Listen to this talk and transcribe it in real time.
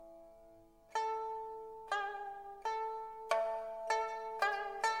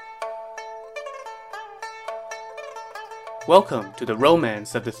Welcome to the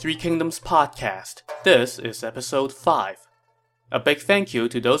Romance of the Three Kingdoms podcast. This is episode 5. A big thank you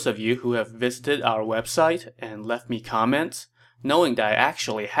to those of you who have visited our website and left me comments. Knowing that I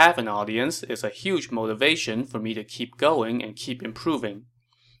actually have an audience is a huge motivation for me to keep going and keep improving.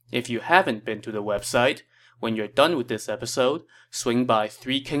 If you haven't been to the website, when you're done with this episode, swing by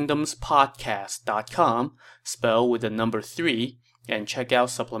threekingdomspodcast.com, spell with the number 3, and check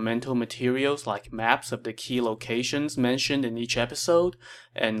out supplemental materials like maps of the key locations mentioned in each episode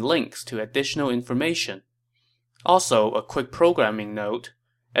and links to additional information. Also, a quick programming note.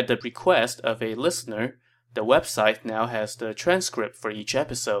 At the request of a listener, the website now has the transcript for each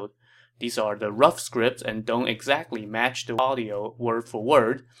episode. These are the rough scripts and don't exactly match the audio word for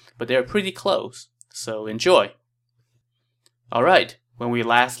word, but they're pretty close, so enjoy. Alright, when we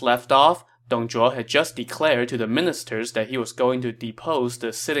last left off, Dong Zhuo had just declared to the ministers that he was going to depose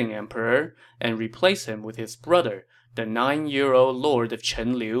the sitting emperor and replace him with his brother, the 9-year-old lord of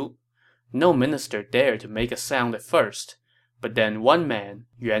Chen Liu. No minister dared to make a sound at first, but then one man,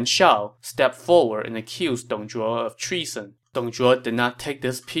 Yuan Shao, stepped forward and accused Dong Zhuo of treason. Dong Zhuo did not take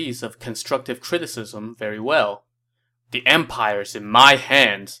this piece of constructive criticism very well. The empire's in my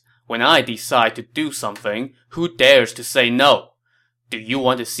hands. When I decide to do something, who dares to say no? Do you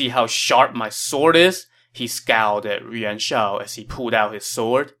want to see how sharp my sword is? He scowled at Yuan Shao as he pulled out his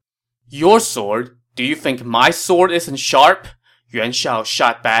sword. Your sword? Do you think my sword isn't sharp? Yuan Shao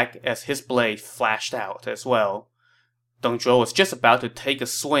shot back as his blade flashed out as well. Dong Zhuo was just about to take a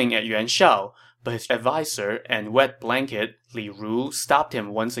swing at Yuan Shao, but his advisor and wet blanket, Li Ru, stopped him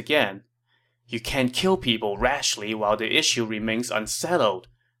once again. You can't kill people rashly while the issue remains unsettled,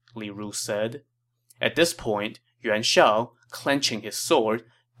 Li Ru said. At this point, Yuan Shao, clenching his sword,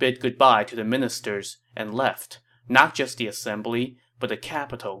 bid goodbye to the ministers and left, not just the assembly, but the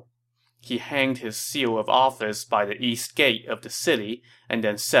capital. He hanged his seal of office by the east gate of the city and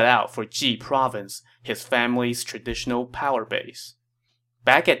then set out for Ji province, his family's traditional power base.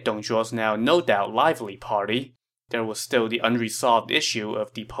 Back at Dong Zhuo's now no doubt lively party, there was still the unresolved issue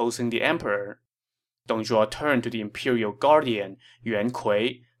of deposing the emperor. Dong Zhuo turned to the imperial guardian, Yuan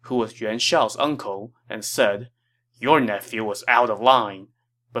Kui, who was Yuan Shao's uncle, and said, Your nephew was out of line,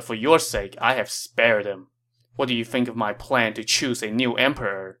 but for your sake I have spared him. What do you think of my plan to choose a new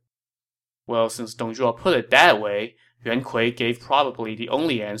emperor? Well, since Dong Zhuo put it that way, Yuan Kui gave probably the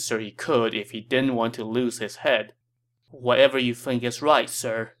only answer he could if he didn't want to lose his head. Whatever you think is right,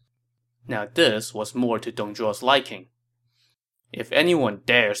 sir. Now this was more to Dong Zhuo's liking. If anyone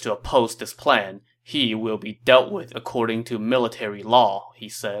dares to oppose this plan, he will be dealt with according to military law, he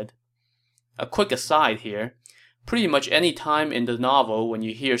said. A quick aside here. Pretty much any time in the novel when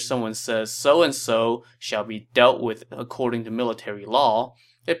you hear someone says so-and-so shall be dealt with according to military law,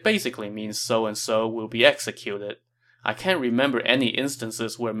 it basically means so-and-so will be executed. I can't remember any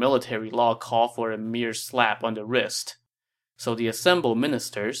instances where military law called for a mere slap on the wrist. So the assembled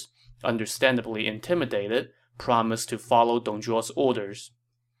ministers, understandably intimidated, promised to follow Dong Zhuo's orders.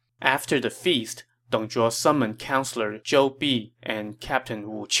 After the feast, Dong Zhuo summoned Counselor Zhou Bi and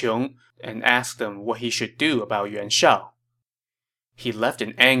Captain Wu Qiong and asked them what he should do about Yuan Shao. He left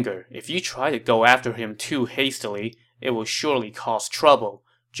in anger. If you try to go after him too hastily, it will surely cause trouble,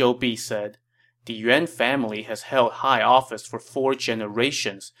 Zhou Bi said. The Yuan family has held high office for 4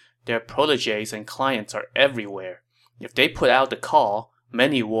 generations. Their protégés and clients are everywhere. If they put out the call,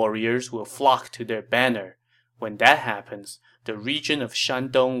 many warriors will flock to their banner. When that happens, the region of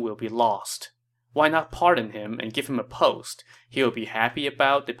Shandong will be lost. Why not pardon him and give him a post? He will be happy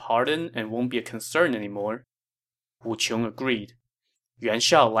about the pardon and won't be a concern anymore. Wu Qiong agreed. Yuan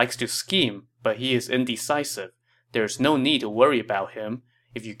Shao likes to scheme, but he is indecisive. There is no need to worry about him.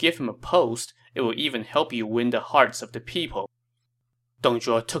 If you give him a post, it will even help you win the hearts of the people. Dong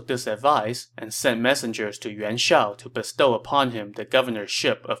Zhuo took this advice and sent messengers to Yuan Shao to bestow upon him the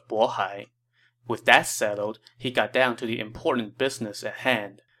governorship of Bohai. With that settled, he got down to the important business at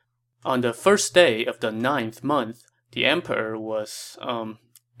hand. On the first day of the 9th month, the emperor was,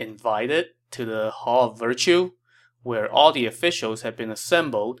 invited to the Hall of Virtue, where all the officials had been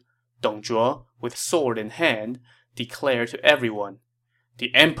assembled. Dong Zhuo, with sword in hand, declared to everyone,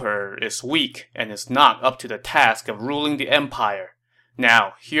 The emperor is weak and is not up to the task of ruling the empire.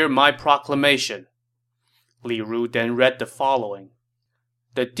 Now, hear my proclamation. Li Ru then read the following.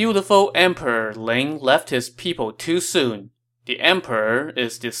 The dutiful Emperor Ling left his people too soon. The emperor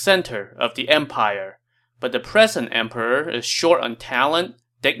is the center of the empire, but the present emperor is short on talent,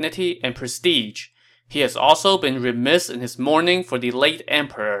 dignity, and prestige. He has also been remiss in his mourning for the late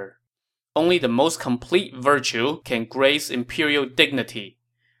emperor. Only the most complete virtue can grace imperial dignity.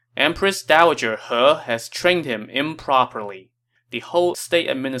 Empress Dowager He has trained him improperly. The whole state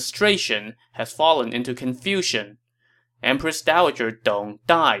administration has fallen into confusion. Empress Dowager Dong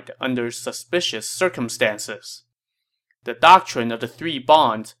died under suspicious circumstances. The doctrine of the three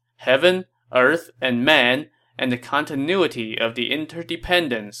bonds, heaven, earth, and man, and the continuity of the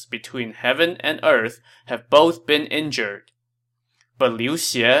interdependence between heaven and earth have both been injured. But Liu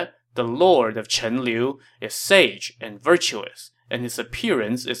Xie, the lord of Chen Liu, is sage and virtuous, and his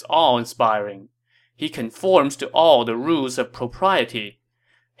appearance is awe-inspiring. He conforms to all the rules of propriety.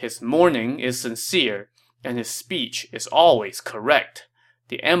 His mourning is sincere, and his speech is always correct.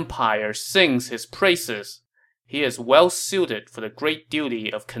 The empire sings his praises. He is well suited for the great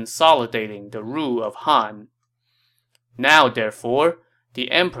duty of consolidating the rule of Han. Now, therefore,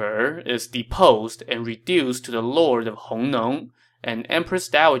 the emperor is deposed and reduced to the lord of Hongnong, and Empress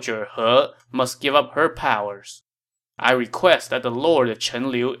Dowager He must give up her powers. I request that the lord of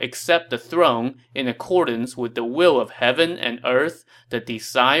Chenliu accept the throne in accordance with the will of heaven and earth, the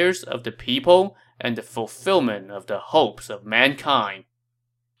desires of the people, and the fulfillment of the hopes of mankind.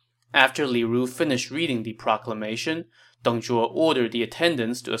 After Li Ru finished reading the proclamation, Dong Zhuo ordered the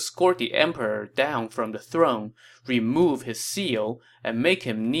attendants to escort the emperor down from the throne, remove his seal, and make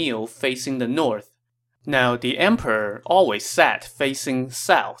him kneel facing the north. Now, the emperor always sat facing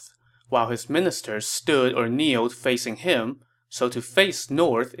south, while his ministers stood or kneeled facing him, so to face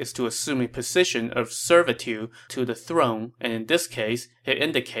north is to assume a position of servitude to the throne, and in this case, it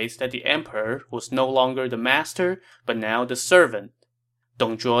indicates that the emperor was no longer the master, but now the servant.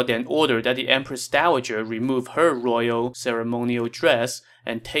 Dong Zhuo then ordered that the Empress Dowager remove her royal ceremonial dress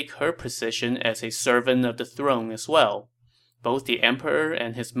and take her position as a servant of the throne as well. Both the emperor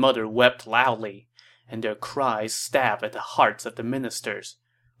and his mother wept loudly, and their cries stabbed at the hearts of the ministers,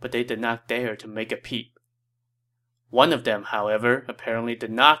 but they did not dare to make a peep. One of them, however, apparently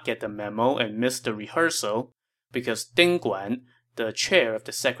did not get the memo and missed the rehearsal, because Ding Guan, the chair of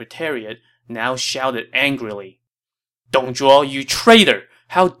the secretariat, now shouted angrily, "Dong Zhuo, you traitor!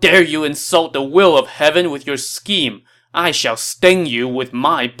 How dare you insult the will of heaven with your scheme! I shall stain you with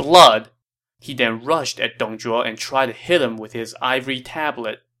my blood!" He then rushed at Dong Zhuo and tried to hit him with his ivory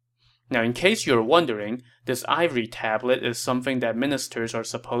tablet. Now, in case you're wondering, this ivory tablet is something that ministers are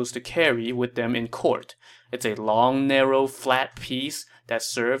supposed to carry with them in court. It's a long, narrow, flat piece that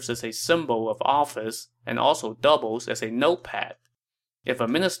serves as a symbol of office and also doubles as a notepad. If a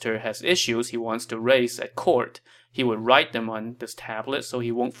minister has issues he wants to raise at court, he would write them on this tablet so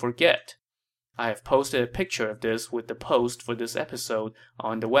he won't forget. I have posted a picture of this with the post for this episode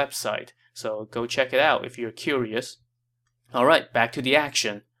on the website, so go check it out if you're curious. Alright, back to the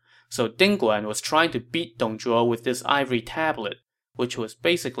action. So Ding Guan was trying to beat Dong Zhuo with this ivory tablet, which was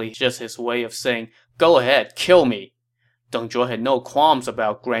basically just his way of saying, "Go ahead, kill me." Dong Zhuo had no qualms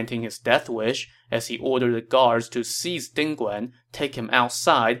about granting his death wish, as he ordered the guards to seize Ding Guan, take him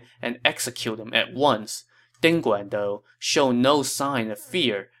outside, and execute him at once. Ding Guan, though, showed no sign of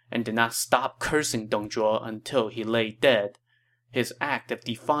fear, and did not stop cursing Dong Zhuo until he lay dead. His act of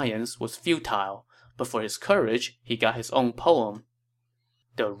defiance was futile, but for his courage, he got his own poem.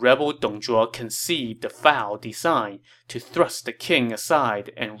 The rebel Dong Zhuo conceived the foul design to thrust the king aside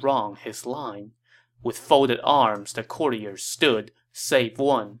and wrong his line. With folded arms the courtiers stood, save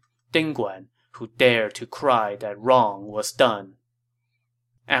one, Ding Guan, who dared to cry that wrong was done.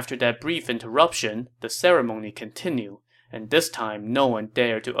 After that brief interruption, the ceremony continued, and this time no one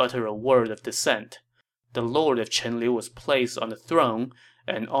dared to utter a word of dissent. The lord of Chenliu was placed on the throne,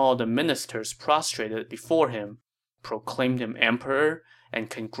 and all the ministers prostrated before him, proclaimed him emperor, and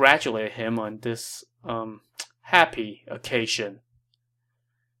congratulated him on this, happy occasion.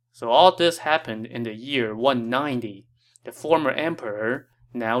 So all this happened in the year 190. The former emperor,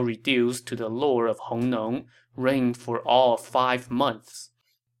 now reduced to the lord of Hongnong, reigned for all 5 months.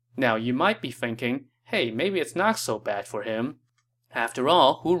 Now you might be thinking, hey, maybe it's not so bad for him. After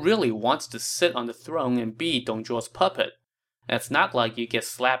all, who really wants to sit on the throne and be Dong Zhuo's puppet? And it's not like you get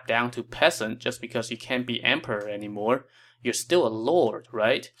slapped down to peasant just because you can't be emperor anymore. You're still a lord,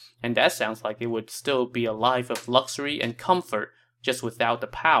 right? And that sounds like it would still be a life of luxury and comfort, just without the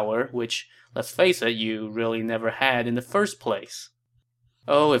power, which, let's face it, you really never had in the first place.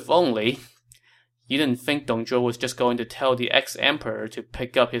 Oh, if only. You didn't think Dong Zhuo was just going to tell the ex-emperor to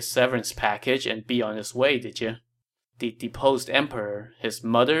pick up his severance package and be on his way, did you? The deposed emperor, his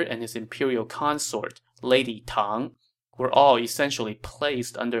mother, and his imperial consort, Lady Tang, were all essentially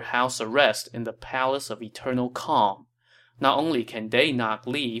placed under house arrest in the Palace of Eternal Calm. Not only can they not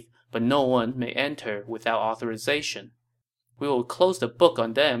leave, but no one may enter without authorization. We will close the book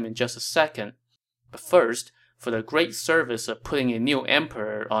on them in just a second. But first, For the great service of putting a new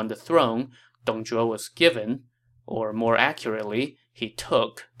emperor on the throne, Dong Zhuo was given, or more accurately, he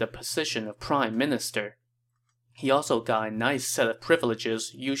took, the position of prime minister. He also got a nice set of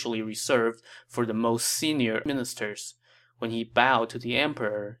privileges usually reserved for the most senior ministers. When he bowed to the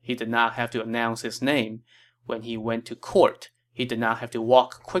emperor, he did not have to announce his name. When he went to court, he did not have to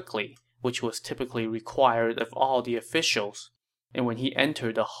walk quickly, which was typically required of all the officials. And when he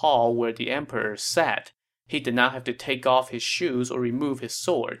entered the hall where the emperor sat, he did not have to take off his shoes or remove his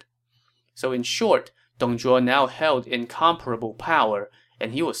sword. So in short, Dong Zhuo now held incomparable power,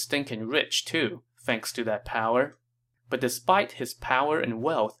 and he was stinking rich too, thanks to that power. But despite his power and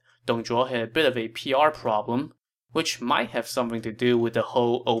wealth, Dong Zhuo had a bit of a PR problem, which might have something to do with the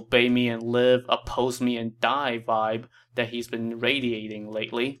whole obey me and live, oppose me and die vibe that he's been radiating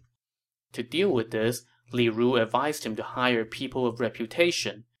lately. To deal with this, Li Ru advised him to hire people of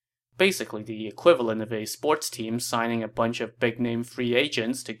reputation, basically the equivalent of a sports team signing a bunch of big-name free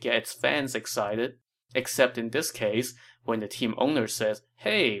agents to get its fans excited, except in this case, when the team owner says,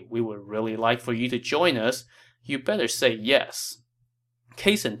 "Hey, we would really like for you to join us," you better say yes.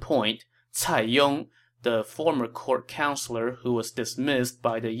 Case in point, Cai Yong, the former court counselor who was dismissed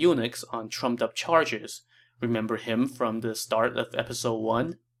by the eunuchs on trumped-up charges. Remember him from the start of episode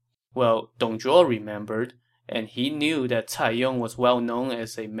 1? Well, Dong Zhuo remembered, and he knew that Cai Yong was well known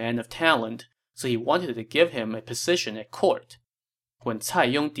as a man of talent, so he wanted to give him a position at court. When Cai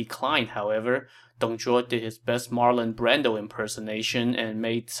Yong declined, however, Dong Zhuo did his best Marlon Brando impersonation and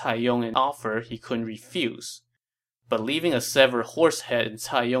made Cai Yong an offer he couldn't refuse. But leaving a severed horse head in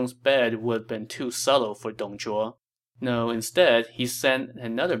Cai Yong's bed would have been too subtle for Dong Zhuo. No, instead, he sent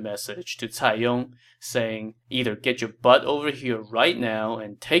another message to Cai Yong, saying, "Either get your butt over here right now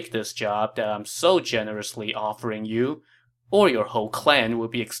and take this job that I'm so generously offering you, or your whole clan will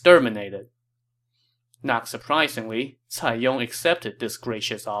be exterminated." Not surprisingly, Cai Yong accepted this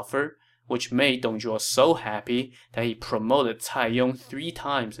gracious offer, which made Dong Zhuo so happy that he promoted Cai Yong 3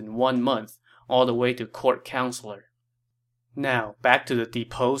 times in 1 month, all the way to court counselor. Now, back to the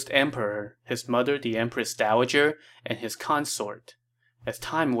deposed emperor, his mother the Empress Dowager, and his consort. As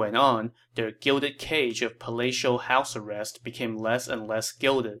time went on, their gilded cage of palatial house arrest became less and less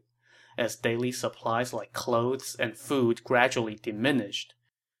gilded, as daily supplies like clothes and food gradually diminished.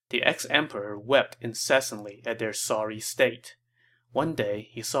 The ex-emperor wept incessantly at their sorry state. One day,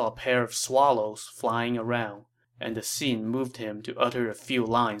 he saw a pair of swallows flying around, and the scene moved him to utter a few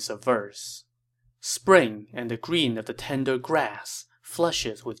lines of verse. Spring and the green of the tender grass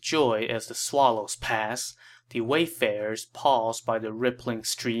flushes with joy as the swallows pass. The wayfarers pause by the rippling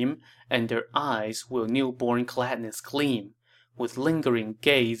stream, and their eyes will newborn gladness gleam. With lingering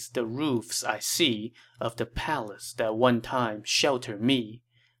gaze the roofs I see of the palace that one time sheltered me.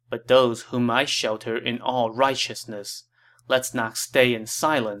 But those whom I shelter in all righteousness, let's not stay in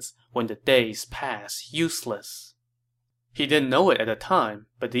silence when the days pass useless. He didn't know it at the time,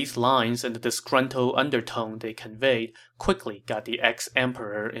 but these lines and the disgruntled undertone they conveyed quickly got the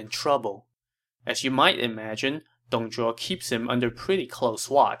ex-emperor in trouble. As you might imagine, Dong Zhuo keeps him under pretty close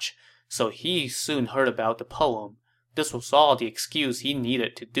watch, so he soon heard about the poem. This was all the excuse he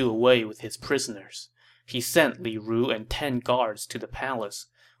needed to do away with his prisoners. He sent Li Ru and 10 guards to the palace.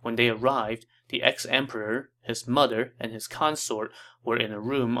 When they arrived, the ex-emperor, his mother, and his consort were in a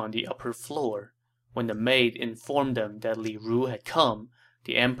room on the upper floor. When the maid informed them that Li Ru had come,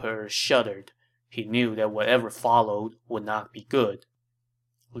 the emperor shuddered. He knew that whatever followed would not be good.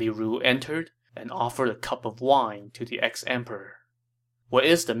 Li Ru entered and offered a cup of wine to the ex-emperor. "What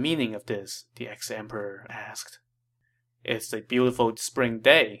is the meaning of this?" the ex-emperor asked. "It's a beautiful spring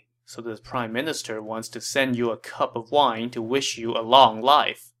day, so the prime minister wants to send you a cup of wine to wish you a long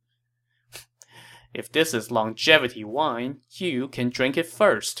life." "If this is longevity wine, you can drink it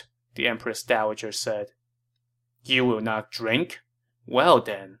first," the Empress Dowager said. "You will not drink? Well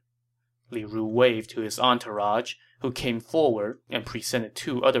then." Li Ru waved to his entourage, who came forward and presented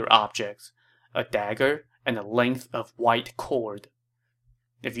 2 other objects, a dagger and a length of white cord.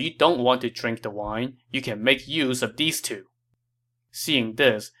 "If you don't want to drink the wine, you can make use of these 2. Seeing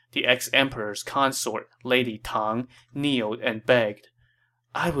this, the ex-emperor's consort, Lady Tang, kneeled and begged,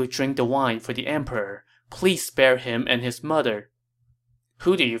 "I will drink the wine for the emperor. Please spare him and his mother."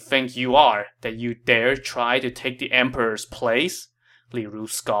 "Who do you think you are, that you dare try to take the emperor's place?" Li Ru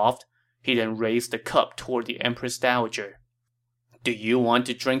scoffed. He then raised the cup toward the Empress Dowager. "Do you want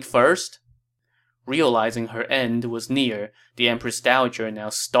to drink first?" Realizing her end was near, the Empress Dowager now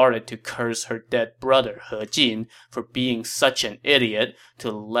started to curse her dead brother He Jin for being such an idiot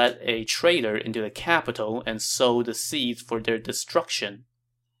to let a traitor into the capital and sow the seeds for their destruction.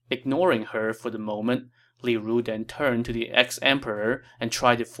 Ignoring her for the moment, Li Ru then turned to the ex-emperor and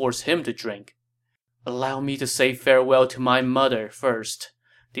tried to force him to drink. "Allow me to say farewell to my mother first,"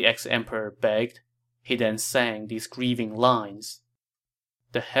 the ex-emperor begged. He then sang these grieving lines.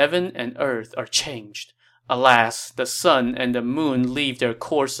 "The heaven and earth are changed. Alas, the sun and the moon leave their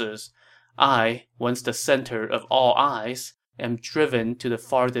courses. I, once the center of all eyes, am driven to the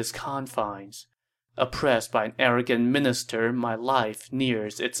farthest confines. Oppressed by an arrogant minister, my life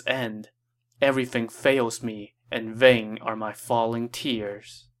nears its end. Everything fails me, and vain are my falling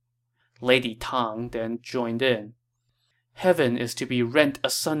tears." Lady Tang then joined in. "Heaven is to be rent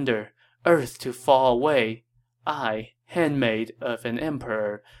asunder, earth to fall away. I, handmaid of an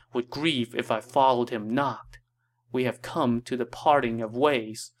emperor, would grieve if I followed him not. We have come to the parting of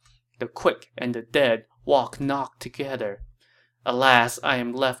ways. The quick and the dead walk not together. Alas, I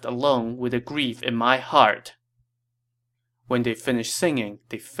am left alone with a grief in my heart." When they finished singing,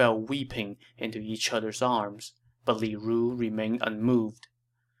 they fell weeping into each other's arms, but Li Ru remained unmoved.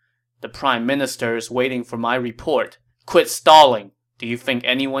 "The prime minister is waiting for my report. Quit stalling. Do you think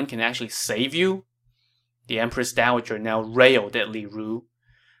anyone can actually save you?" The Empress Dowager now railed at Li Ru.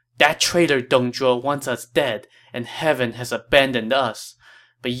 "That traitor Dong Zhuo wants us dead, and heaven has abandoned us.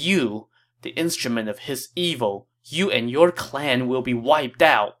 But you, the instrument of his evil, you and your clan will be wiped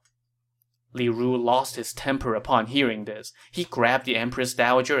out." Li Ru lost his temper upon hearing this. He grabbed the Empress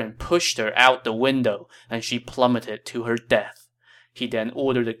Dowager and pushed her out the window, and she plummeted to her death. He then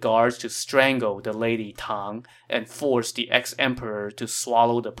ordered the guards to strangle the Lady Tang and forced the ex-emperor to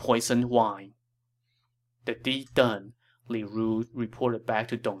swallow the poisoned wine. The deed done, Li Ru reported back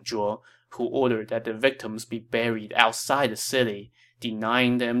to Dong Zhuo, who ordered that the victims be buried outside the city,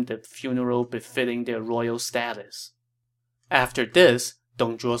 denying them the funeral befitting their royal status. After this,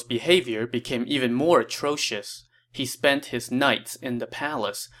 Dong Zhuo's behavior became even more atrocious. He spent his nights in the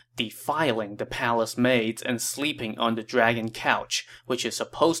palace, defiling the palace maids and sleeping on the dragon couch, which is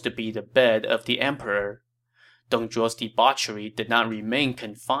supposed to be the bed of the emperor. Dong Zhuo's debauchery did not remain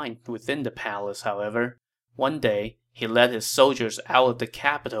confined within the palace, however. One day, he led his soldiers out of the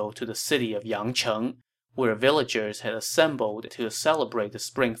capital to the city of Yangcheng, where villagers had assembled to celebrate the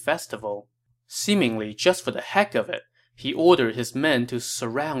Spring Festival. Seemingly just for the heck of it, he ordered his men to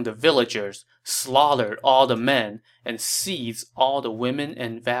surround the villagers, slaughter all the men, and seize all the women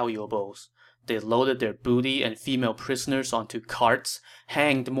and valuables. They loaded their booty and female prisoners onto carts,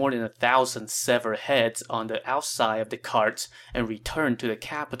 hanged more than 1,000 severed heads on the outside of the carts, and returned to the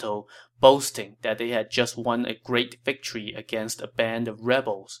capital, boasting that they had just won a great victory against a band of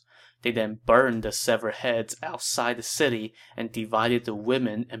rebels. They then burned the severed heads outside the city and divided the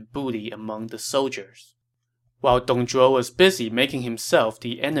women and booty among the soldiers. While Dong Zhuo was busy making himself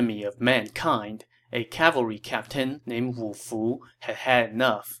the enemy of mankind, a cavalry captain named Wu Fu had had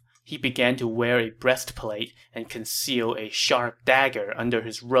enough. He began to wear a breastplate and conceal a sharp dagger under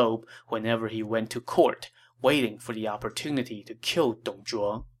his robe whenever he went to court, waiting for the opportunity to kill Dong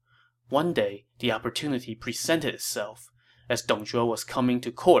Zhuo. One day, the opportunity presented itself. As Dong Zhuo was coming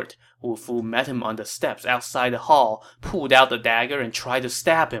to court, Wu Fu met him on the steps outside the hall, pulled out the dagger and tried to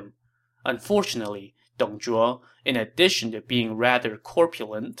stab him. Unfortunately, Dong Zhuo, in addition to being rather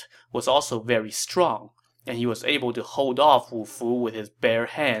corpulent, was also very strong, and he was able to hold off Wu Fu with his bare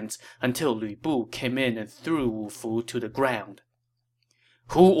hands until Lu Bu came in and threw Wu Fu to the ground.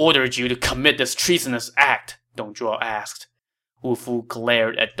 "Who ordered you to commit this treasonous act?" Dong Zhuo asked. Wu Fu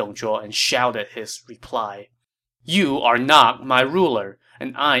glared at Dong Zhuo and shouted his reply. "You are not my ruler,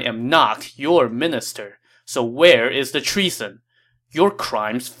 and I am not your minister, so where is the treason? Your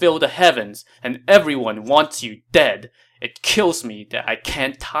crimes fill the heavens, and everyone wants you dead. It kills me that I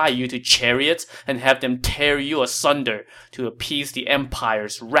can't tie you to chariots and have them tear you asunder to appease the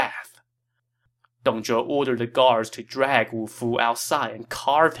empire's wrath." Dong Zhuo ordered the guards to drag Wu Fu outside and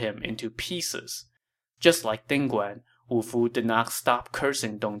carve him into pieces. Just like Ding Guan, Wu Fu did not stop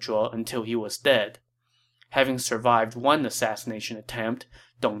cursing Dong Zhuo until he was dead. Having survived one assassination attempt,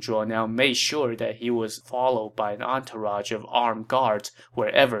 Dong Zhuo now made sure that he was followed by an entourage of armed guards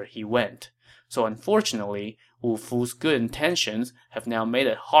wherever he went. So unfortunately, Wu Fu's good intentions have now made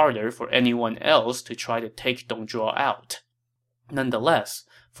it harder for anyone else to try to take Dong Zhuo out. Nonetheless,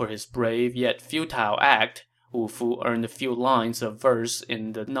 for his brave yet futile act, Wu Fu earned a few lines of verse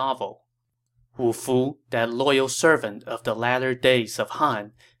in the novel. Wu Fu, that loyal servant of the latter days of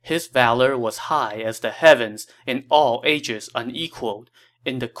Han, his valor was high as the heavens, in all ages unequaled.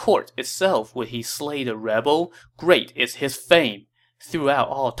 In the court itself would he slay the rebel, great is his fame. Throughout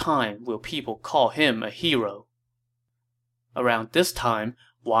all time will people call him a hero. Around this time,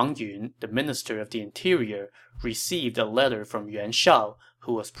 Wang Yun, the Minister of the Interior, received a letter from Yuan Shao,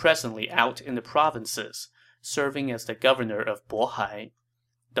 who was presently out in the provinces, serving as the governor of Bohai.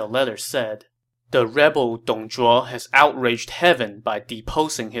 The letter said, "The rebel Dong Zhuo has outraged heaven by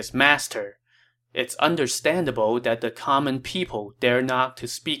deposing his master. It's understandable that the common people dare not to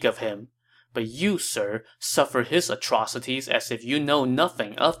speak of him, but you, sir, suffer his atrocities as if you know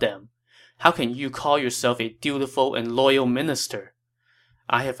nothing of them. How can you call yourself a dutiful and loyal minister?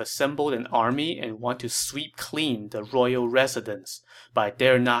 I have assembled an army and want to sweep clean the royal residence, but I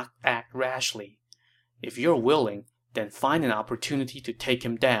dare not act rashly. If you're willing, then find an opportunity to take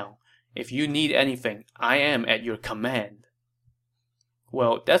him down. If you need anything, I am at your command."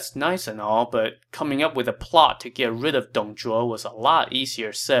 Well, that's nice and all, but coming up with a plot to get rid of Dong Zhuo was a lot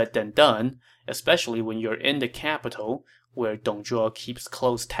easier said than done, especially when you're in the capital, where Dong Zhuo keeps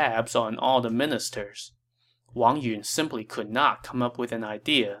close tabs on all the ministers. Wang Yun simply could not come up with an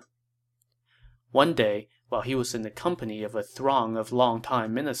idea. One day, while he was in the company of a throng of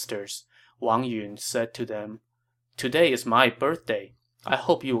long-time ministers, Wang Yun said to them, "Today is my birthday. I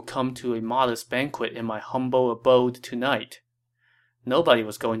hope you will come to a modest banquet in my humble abode tonight." Nobody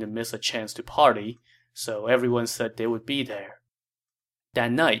was going to miss a chance to party, so everyone said they would be there.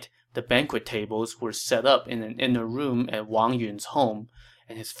 That night, the banquet tables were set up in an inner room at Wang Yun's home,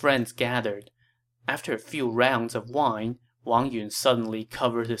 and his friends gathered. After a few rounds of wine, Wang Yun suddenly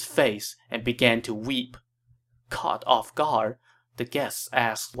covered his face and began to weep. Caught off guard, the guests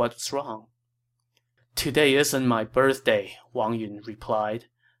asked what's wrong. "Today isn't my birthday," Wang Yun replied.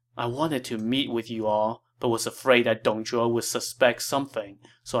 "I wanted to meet with you all, but was afraid that Dong Zhuo would suspect something,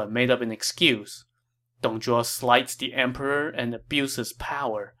 so I made up an excuse. Dong Zhuo slights the emperor and abuses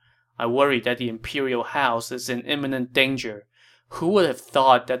power. I worry that the imperial house is in imminent danger. Who would have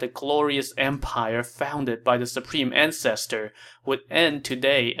thought that the glorious empire founded by the supreme ancestor would end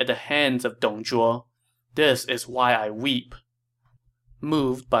today at the hands of Dong Zhuo? This is why I weep."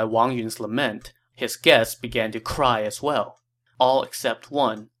 Moved by Wang Yun's lament, his guests began to cry as well. All except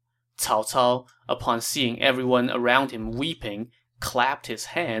one. Cao Cao, upon seeing everyone around him weeping, clapped his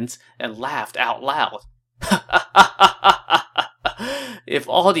hands and laughed out loud. "If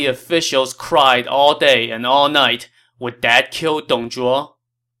all the officials cried all day and all night, would that kill Dong Zhuo?"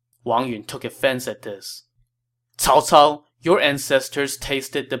 Wang Yun took offense at this. "Cao Cao, your ancestors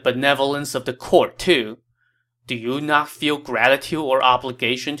tasted the benevolence of the court too. Do you not feel gratitude or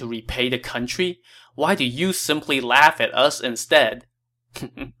obligation to repay the country? Why do you simply laugh at us instead?"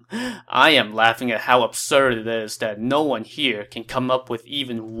 "I am laughing at how absurd it is that no one here can come up with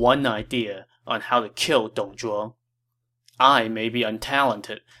even one idea on how to kill Dong Zhuo. I may be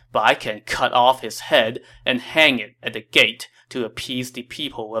untalented, but I can cut off his head and hang it at the gate to appease the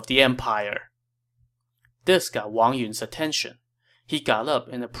people of the empire." This got Wang Yun's attention. He got up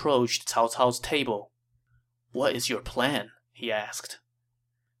and approached Cao Cao's table. "What is your plan?" he asked.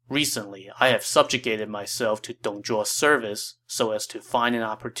 "Recently, I have subjugated myself to Dong Zhuo's service so as to find an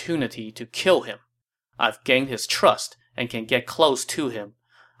opportunity to kill him. I've gained his trust and can get close to him.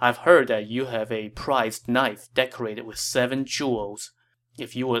 I've heard that you have a prized knife decorated with 7 jewels.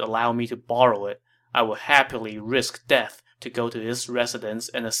 If you would allow me to borrow it, I would happily risk death to go to his residence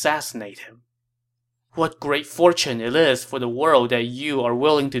and assassinate him." "What great fortune it is for the world that you are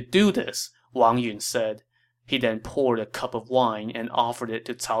willing to do this," Wang Yun said. He then poured a cup of wine and offered it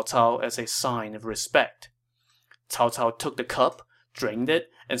to Cao Cao as a sign of respect. Cao Cao took the cup, drained it,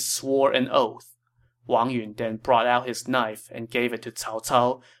 and swore an oath. Wang Yun then brought out his knife and gave it to Cao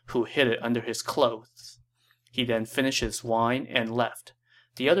Cao, who hid it under his clothes. He then finished his wine and left.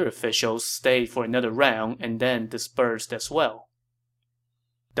 The other officials stayed for another round and then dispersed as well.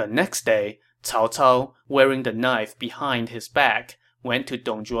 The next day, Cao Cao, wearing the knife behind his back, went to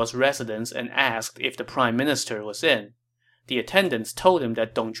Dong Zhuo's residence and asked if the prime minister was in. The attendants told him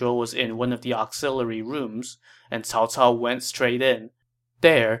that Dong Zhuo was in one of the auxiliary rooms, and Cao Cao went straight in.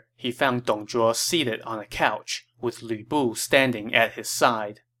 There, he found Dong Zhuo seated on a couch, with Lu Bu standing at his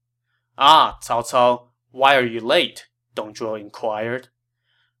side. "Ah, Cao Cao, why are you late?" Dong Zhuo inquired.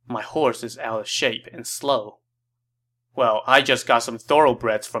 "My horse is out of shape and slow." "Well, I just got some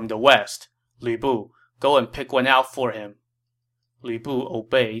thoroughbreds from the west. Lu Bu, go and pick one out for him." Lu Bu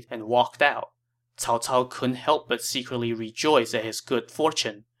obeyed and walked out. Cao Cao couldn't help but secretly rejoice at his good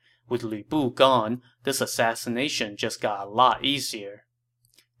fortune. With Lu Bu gone, this assassination just got a lot easier.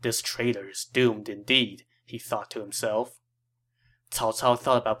 "This traitor is doomed indeed," he thought to himself. Cao Cao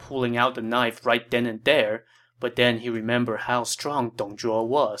thought about pulling out the knife right then and there, but then he remembered how strong Dong Zhuo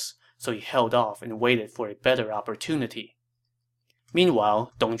was, so he held off and waited for a better opportunity.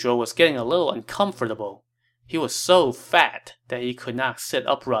 Meanwhile, Dong Zhuo was getting a little uncomfortable. He was so fat that he could not sit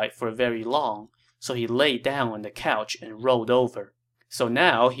upright for very long, so he lay down on the couch and rolled over. So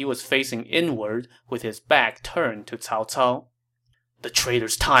now he was facing inward with his back turned to Cao Cao. The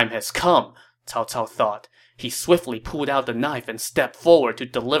traitor's time has come, Cao Cao thought. He swiftly pulled out the knife and stepped forward to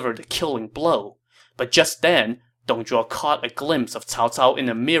deliver the killing blow. But just then, Dong Zhuo caught a glimpse of Cao Cao in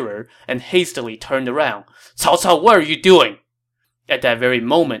a mirror and hastily turned around. "Cao Cao, what are you doing?" At that very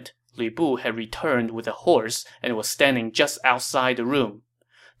moment, Lu Bu had returned with a horse and was standing just outside the room.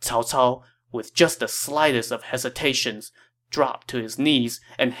 Cao Cao, with just the slightest of hesitations, dropped to his knees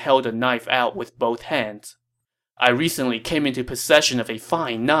and held the knife out with both hands. "I recently came into possession of a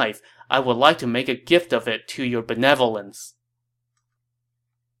fine knife. I would like to make a gift of it to your benevolence."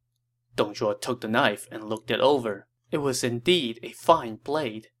 Dong Zhuo took the knife and looked it over. It was indeed a fine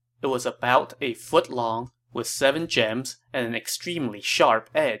blade. It was about a foot long, with 7 gems and an extremely sharp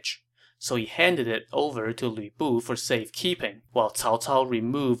edge. So he handed it over to Lu Bu for safekeeping, while Cao Cao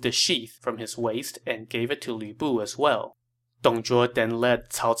removed the sheath from his waist and gave it to Lu Bu as well. Dong Zhuo then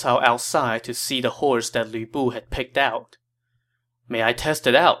led Cao Cao outside to see the horse that Lu Bu had picked out. "May I test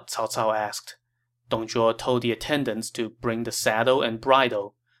it out?" Cao Cao asked. Dong Zhuo told the attendants to bring the saddle and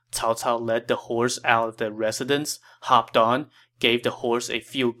bridle. Cao Cao led the horse out of the residence, hopped on, gave the horse a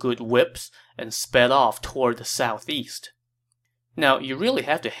few good whips, and sped off toward the southeast. Now, you really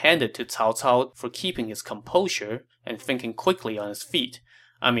have to hand it to Cao Cao for keeping his composure and thinking quickly on his feet.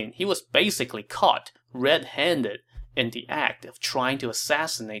 I mean, he was basically caught red-handed in the act of trying to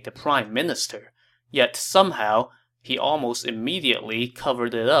assassinate the prime minister, yet somehow he almost immediately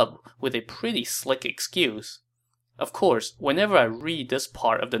covered it up with a pretty slick excuse. Of course, whenever I read this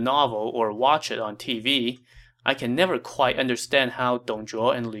part of the novel or watch it on TV, I can never quite understand how Dong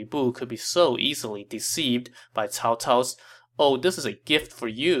Zhuo and Lu Bu could be so easily deceived by Cao Cao's "oh, this is a gift for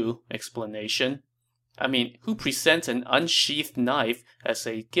you" explanation. I mean, who presents an unsheathed knife as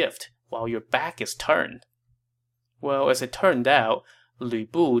a gift while your back is turned? Well, as it turned out, Lu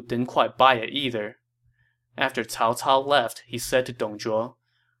Bu didn't quite buy it either. After Cao Cao left, he said to Dong Zhuo,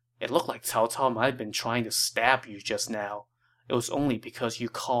 "It looked like Cao Cao might have been trying to stab you just now. It was only because you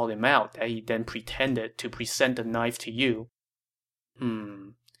called him out that he then pretended to present the knife to you."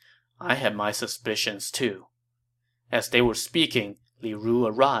 I had my suspicions too. As they were speaking, Li Ru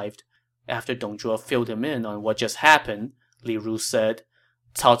arrived. After Dong Zhuo filled him in on what just happened, Li Ru said,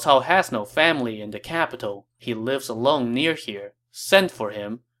 "Cao Cao has no family in the capital. He lives alone near here. Send for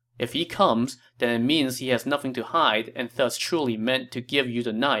him. If he comes, then it means he has nothing to hide and thus truly meant to give you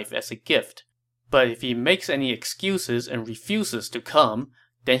the knife as a gift. But if he makes any excuses and refuses to come,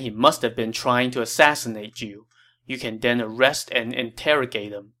 then he must have been trying to assassinate you. You can then arrest and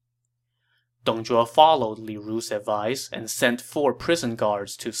interrogate him." Dong Zhuo followed Li Ru's advice and sent 4 prison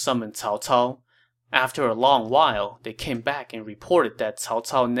guards to summon Cao Cao. After a long while, they came back and reported that Cao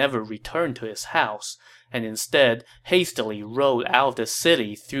Cao never returned to his house, and instead hastily rode out of the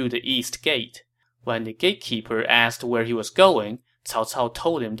city through the east gate. When the gatekeeper asked where he was going, Cao Cao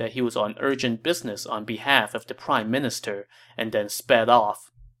told him that he was on urgent business on behalf of the prime minister, and then sped off.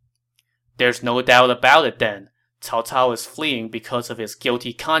 "There's no doubt about it then. Cao Cao is fleeing because of his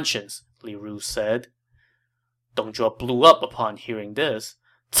guilty conscience," Li Ru said. Dong Zhuo blew up upon hearing this.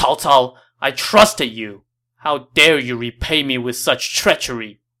 "Cao Cao, I trusted you! How dare you repay me with such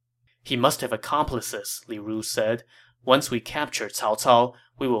treachery?" "He must have accomplices," Li Ru said. "Once we capture Cao Cao,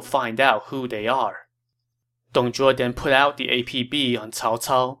 we will find out who they are." Dong Zhuo then put out the APB on Cao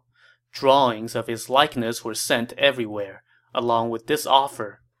Cao. Drawings of his likeness were sent everywhere, along with this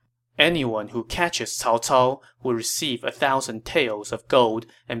offer. Anyone who catches Cao Cao will receive 1,000 taels of gold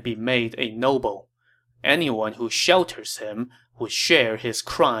and be made a noble. Anyone who shelters him will share his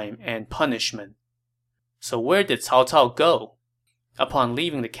crime and punishment. So where did Cao Cao go? Upon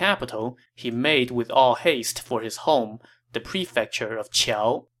leaving the capital, he made with all haste for his home, the prefecture of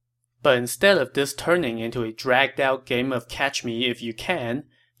Qiao. But instead of this turning into a dragged-out game of catch me if you can,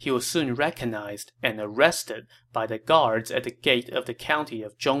 he was soon recognized and arrested by the guards at the gate of the county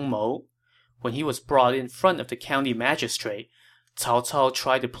of Zhongmou. When he was brought in front of the county magistrate, Cao Cao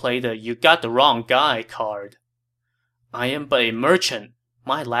tried to play the "you got the wrong guy" card. "I am but a merchant.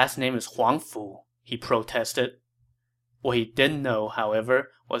 My last name is Huangfu," he protested. What he didn't know,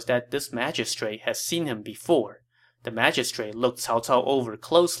 however, was that this magistrate had seen him before. The magistrate looked Cao Cao over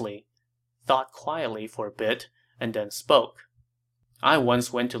closely, thought quietly for a bit, and then spoke. "I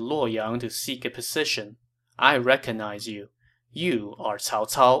once went to Luoyang to seek a position. I recognize you. You are Cao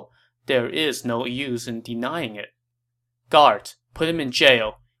Cao. There is no use in denying it. Guards, put him in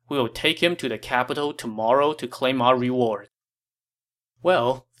jail. We will take him to the capital tomorrow to claim our reward."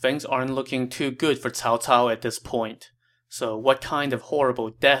 Well, things aren't looking too good for Cao Cao at this point. So what kind of horrible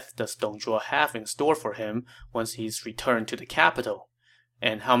death does Dong Zhuo have in store for him once he's returned to the capital?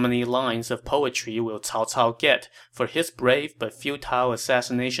 And how many lines of poetry will Cao Cao get for his brave but futile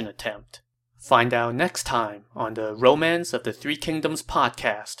assassination attempt? Find out next time on the Romance of the Three Kingdoms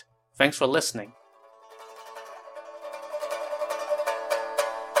podcast. Thanks for listening.